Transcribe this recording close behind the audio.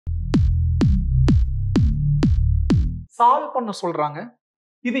Solve பண்ண சொல்றாங்க.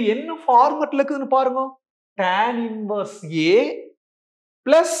 இது என்ன ஃபார்மட்ல இருக்குதுன்னு பாருங்க. tan inverse A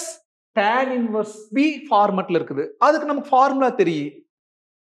plus tan inverse B ஃபார்மட்ல இருக்குது. அதுக்கு நமக்கு ஃபார்முலா தெரியும்.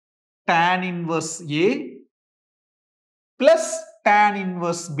 tan inverse A plus tan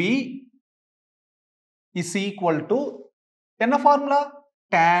inverse B is equal to என்ன formula?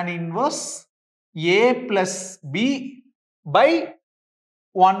 tan inverse A plus B by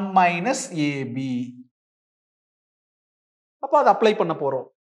 1 minus AB. அப்ப அதை அப்ளை பண்ண போறோம்.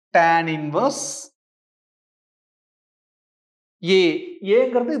 tan inverse A.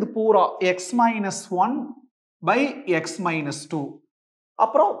 Aங்கிறது இது பூரா x minus 1 by x minus 2.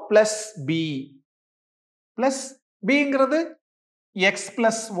 அப்புறம் plus B. plus Bங்கிறது x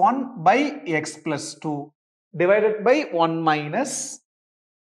plus 1 by x plus 2 divided by 1 minus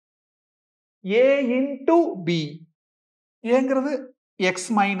A into B. Aங்கிறது x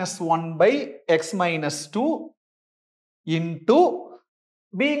minus 1 by x minus 2 into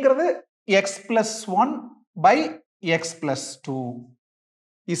Bங்கிறது x plus 1 by x plus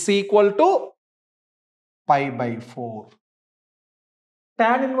 2 is equal to pi by 4.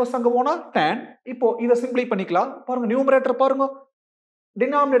 tan inverse அங்க போனா tan. இப்போ இதை சிம்பிளை பண்ணிக்கலாம். பாருங்க numerator பாருங்க.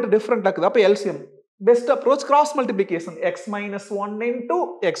 Denominator different இருக்குது. அப்ப LCM. Best approach cross multiplication. x minus 1 into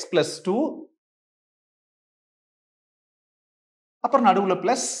x plus 2. அப்புறம் நடுவுல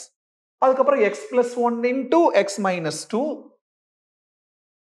பிளஸ். அதுக்கப்புறம் x plus 1 into x minus 2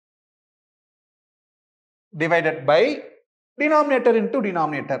 divided by denominator into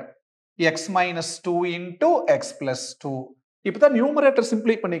denominator. x minus 2 into x plus 2. இப்பதான் நியூமரேட்டர்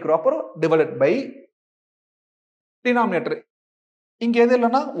சிம்பிளை பண்ணிக்கிறோம். அப்புறம் divided by denominator. இங்க எது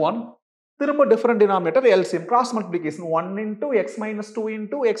இல்லைன்னா 1. திரும்ப different denominator LCM cross multiplication 1 into x minus 2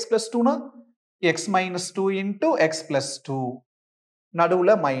 into x plus 2 னா x minus 2 into x plus 2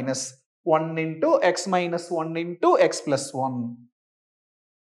 நடுவுல minus 1 into x minus 1 into x plus 1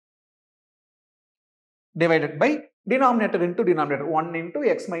 divided by denominator into denominator 1 into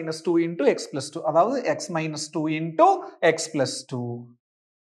x minus 2 into x plus 2 அதாவது x minus 2 into x plus 2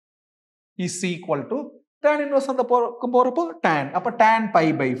 is equal to tan inverse அந்த போறப்போ tan. அப்ப tan pi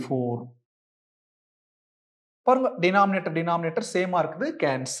by 4. பாருங்க denominator சேமா இருக்குது.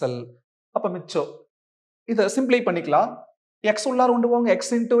 Cancel. அப்ப மிச்சம் இதை சிம்பிளை பண்ணிக்கலாம். x உள்ளார கொண்டு போங்க. x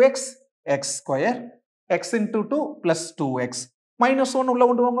into x x square x into 2 plus 2x minus 1 உள்ள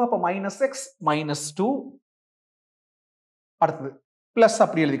கொண்டு போங்க. அப்ப minus x minus 2 அடுத்தது பிளஸ்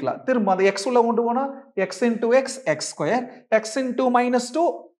அப்படி எழுதிக்கலாம். திரும்ப அந்த x உள்ள கொண்டு போனா x into x x square x into minus 2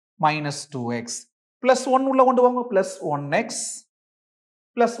 minus 2x plus 1 உள்ள கொண்டு போங்க plus 1x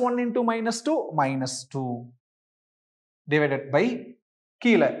plus 1 into minus 2 minus 2 divided by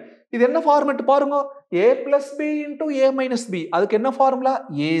கீழே இது என்ன ஃபார்மட் பாருங்க. a plus b into a minus b. அதுக்கு என்ன formula?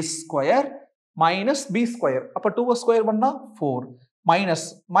 a square minus b square. அப்ப 2 ஸ்கொயர் பண்ணா 4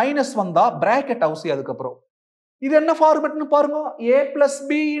 மைனஸ் வந்தா பிராக்கெட் அவசியம். அதுக்கப்புறம் இது என்ன ஃபார்மட்னு பாருங்க. a plus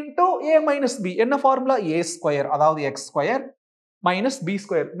b into a minus b. என்ன ஃபார்முலா? a ஸ்கொயர் அதாவது x square minus b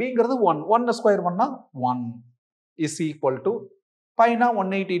square. bங்கிறது 1 square பண்ணா 1 is equal to பைனா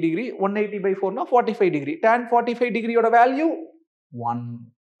 180 degree 180 by 4 னா 45 டிகிரி. tan 45 டிகிரியோட value 1.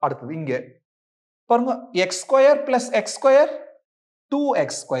 அடுத்தது இங்க பாருங்க x square plus x square 2x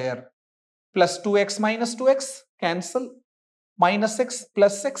square plus 2x minus 2x cancel minus x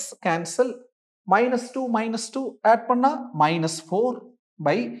plus x cancel minus 2 add பண்ணா minus 4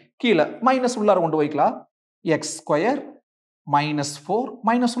 by கீழே minus உள்ளார கொண்டு போய்க்கலாம். x ஸ்கொயர் minus 4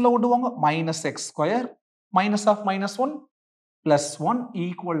 மைனஸ் உள்ள கொண்டு வாங்க minus x square minus of minus 1 plus 1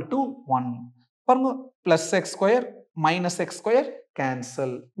 equal to 1. பாருங்க plus x square minus x square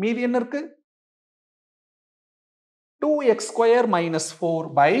cancel. மீதி என்ன இருக்கு? 2x square minus 4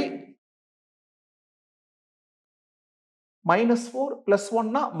 by minus 4 plus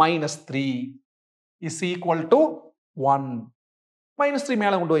 1 னா minus 3 is equal to 1. minus 3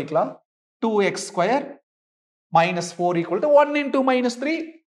 மேல கொண்டு வைக்கலாம். 2x square minus 4 equal to 1 into minus 3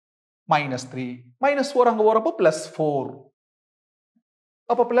 minus 3 minus 4 அங்க வரப்போ plus 4.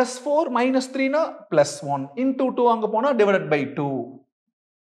 அப்ப plus 4 minus 3 னா plus 1 into 2 அங்க போனா divided by 2.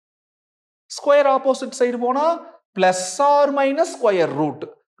 Square opposite side போனா plus or minus square root.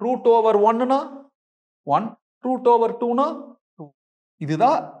 Root over 1 னா 1 ரூட் ஓவர் 2 னா 2.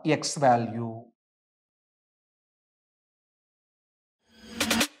 இதுதான் x வேல்யூ.